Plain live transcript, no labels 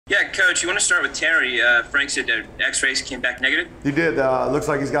Yeah, Coach, you want to start with Terry. Frank said that X-rays came back negative. He did. Looks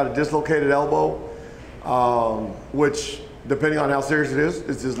like he's got a dislocated elbow, which, depending on how serious it is,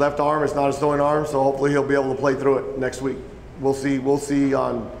 it's his left arm. It's not his throwing arm, so hopefully he'll be able to play through it next week. We'll see more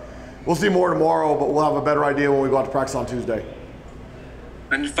tomorrow, but we'll have a better idea when we go out to practice on Tuesday.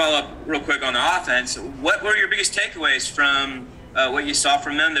 And to follow up real quick on the offense, what were your biggest takeaways from what you saw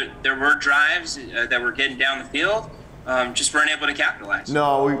from them? There were drives that were getting down the field, just weren't able to capitalize.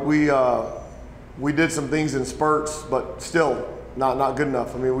 No, we did some things in spurts, but still not good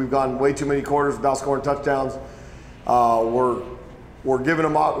enough. I mean, we've gone way too many quarters without scoring touchdowns. We're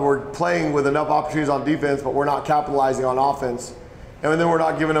playing with enough opportunities on defense, but we're not capitalizing on offense. And then we're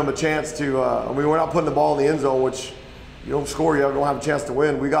not giving them a chance to, we're not putting the ball in the end zone, which you don't score, you don't have a chance to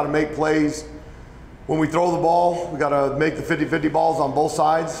win. We got to make plays. When we throw the ball, we got to make the 50-50 balls on both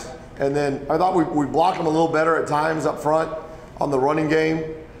sides. And then I thought we blocked them a little better at times up front on the running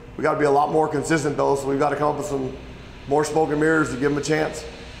game. We got to be a lot more consistent though, so we've got to come up with some more smoke and mirrors to give them a chance.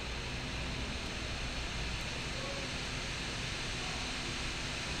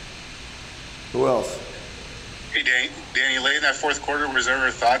 Who else? Hey, Danny, late in that fourth quarter, was there ever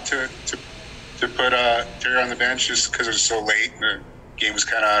a thought to put Terry on the bench just because it was so late and the game was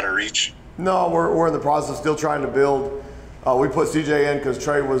kind of out of reach? No, we're in the process of still trying to build. We put CJ in because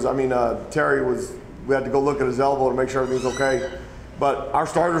Terry was, we had to go look at his elbow to make sure everything's okay. But our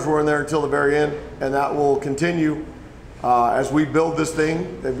starters were in there until the very end, and that will continue as we build this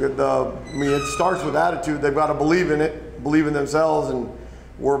thing. It starts with attitude. They've got to believe in it, believe in themselves, and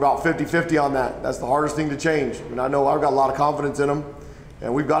we're about 50-50 on that. That's the hardest thing to change. And I know I've got a lot of confidence in them,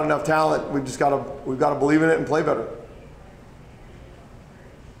 and we've got enough talent. We've got to believe in it and play better.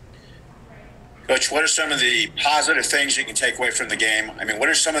 Coach, what are some of the positive things you can take away from the game? I mean, what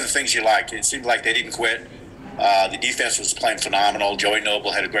are some of the things you liked? It seemed like they didn't quit. The defense was playing phenomenal. Joey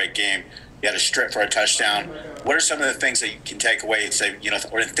Noble had a great game. He had a strip for a touchdown. What are some of the things that you can take away and say,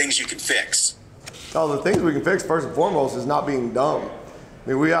 or the things you can fix? Oh, the things we can fix first and foremost is not being dumb. I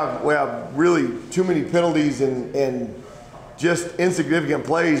mean, we have really too many penalties and just insignificant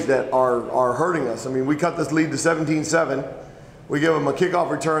plays that are hurting us. I mean, we cut this lead to 17-7. We give them a kickoff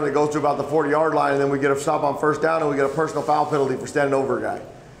return that goes to about the 40-yard line, and then we get a stop on first down, and we get a personal foul penalty for standing over a guy.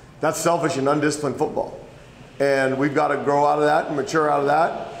 That's selfish and undisciplined football. And we've got to grow out of that and mature out of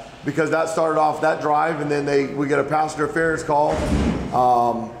that, because that started off that drive, and then we get a pass interference call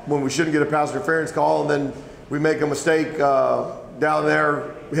when we shouldn't get a pass interference call, and then we make a mistake down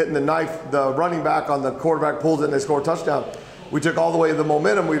there hitting the running back on the quarterback, pulls it, and they score a touchdown. We took all the way to the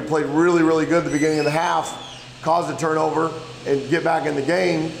momentum. We played really, really good at the beginning of the half, caused a turnover, and get back in the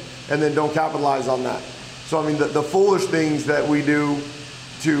game, and then don't capitalize on that. So, I mean, the foolish things that we do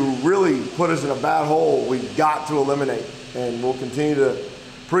to really put us in a bad hole, we've got to eliminate. And we'll continue to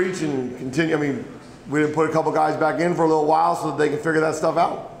preach and continue. I mean, we didn't put a couple guys back in for a little while so that they can figure that stuff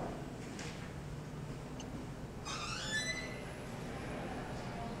out.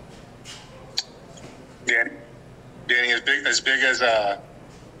 Danny, as big as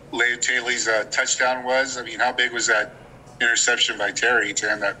Leigh Taylor's touchdown was, I mean, how big was that interception by Terry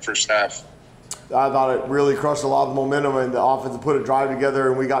to end that first half? I thought it really crushed a lot of momentum, and the offense put a drive together,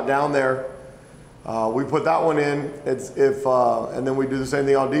 and we got down there. We put that one in. And then we do the same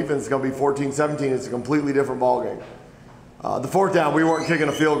thing on defense. It's going to be 14-17. It's a completely different ball game. The fourth down, we weren't kicking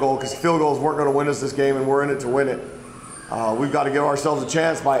a field goal because field goals weren't going to win us this game, and we're in it to win it. We've got to give ourselves a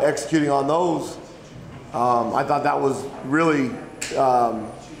chance by executing on those. I thought that was really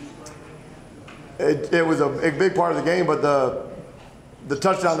it was a big part of the game, but the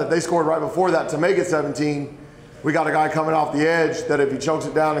touchdown that they scored right before that to make it 17, we got a guy coming off the edge that if he chokes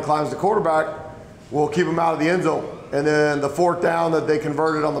it down and climbs the quarterback, we'll keep him out of the end zone. And then the fourth down that they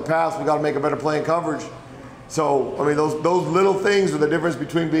converted on the pass, we got to make a better play in coverage. So, I mean, those little things are the difference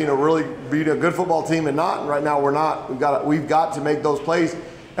between being a good football team and not. And right now we're not. We've got to make those plays,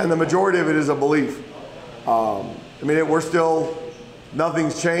 and the majority of it is a belief. We're still,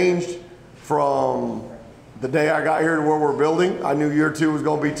 nothing's changed from the day I got here to where we're building. I knew year two was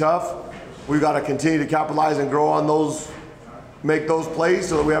going to be tough. We've got to continue to capitalize and grow on those, make those plays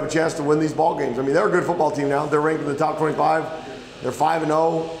so that we have a chance to win these ball games. I mean, they're a good football team now. They're ranked in the top 25. They're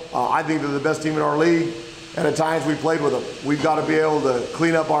 5-0. I think they're the best team in our league. And at times we played with them. We've got to be able to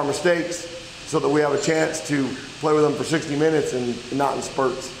clean up our mistakes so that we have a chance to play with them for 60 minutes and not in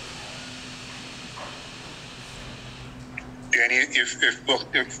spurts. Danny,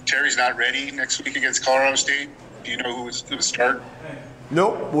 if Terry's not ready next week against Colorado State, do you know who will start?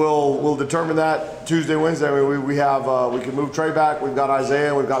 Nope. We'll determine that Tuesday, Wednesday. I mean, we can move Trey back. We've got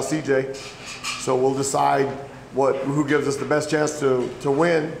Isaiah. We've got CJ. So we'll decide who gives us the best chance to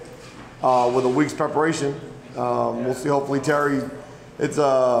win with a week's preparation. We'll see. Hopefully Terry, it's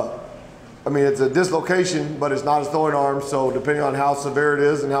a dislocation, but it's not a throwing arm. So depending on how severe it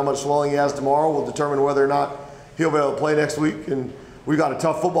is and how much swelling he has tomorrow, will determine whether or not he'll be able to play next week. And we got a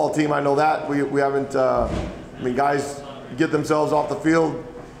tough football team. I know that. We haven't. Guys get themselves off the field.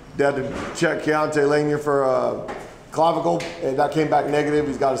 They had to check Keontae Lanier for clavicle, and that came back negative.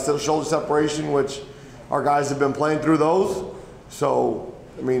 He's got a shoulder separation, which our guys have been playing through those. So,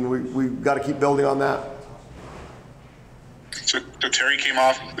 we've got to keep building on that. So Terry came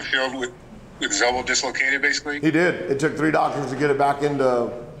off the field with his elbow dislocated, basically? He did. It took 3 doctors to get it back in,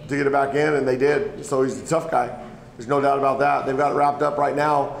 and they did. So he's a tough guy. There's no doubt about that. They've got it wrapped up right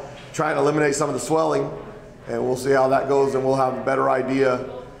now, trying to eliminate some of the swelling, and we'll see how that goes, and we'll have a better idea.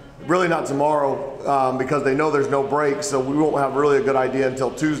 Really not tomorrow, because they know there's no break, so we won't have really a good idea until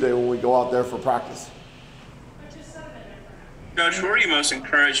Tuesday when we go out there for practice. Coach, what were you most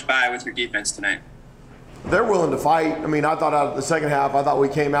encouraged by with your defense tonight? They're willing to fight. I thought out of the second half, I thought we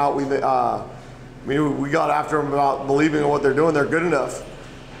came out, we got after them about believing in what they're doing. They're good enough.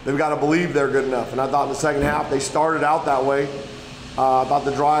 They've got to believe they're good enough. And I thought in the second half, they started out that way. I thought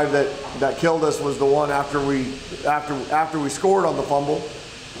the drive that killed us was the one after we scored on the fumble.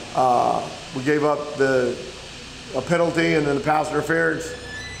 We gave up a penalty and then the pass interference,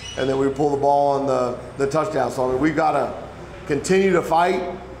 and then we pulled the ball on the touchdown. So we've got to continue to fight,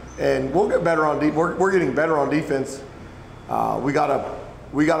 and we'll get better on defense. We're getting better on defense. We got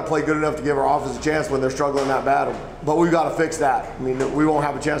to play good enough to give our offense a chance when they're struggling that bad. But we've got to fix that. We won't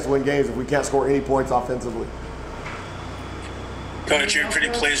have a chance to win games if we can't score any points offensively. Coach, you're pretty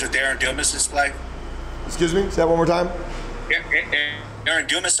pleased with Aaron Dumas' play? Excuse me? Say that one more time. Aaron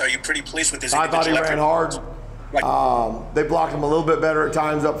Dumas, are you pretty pleased with his I thought he ran hard. They blocked him a little bit better at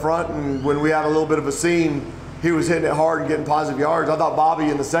times up front, and when we had a little bit of a seam, he was hitting it hard and getting positive yards. I thought Bobby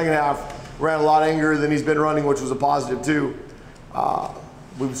in the second half ran a lot angrier than he's been running, which was a positive too.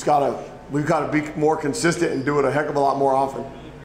 We've got to be more consistent and do it a heck of a lot more often.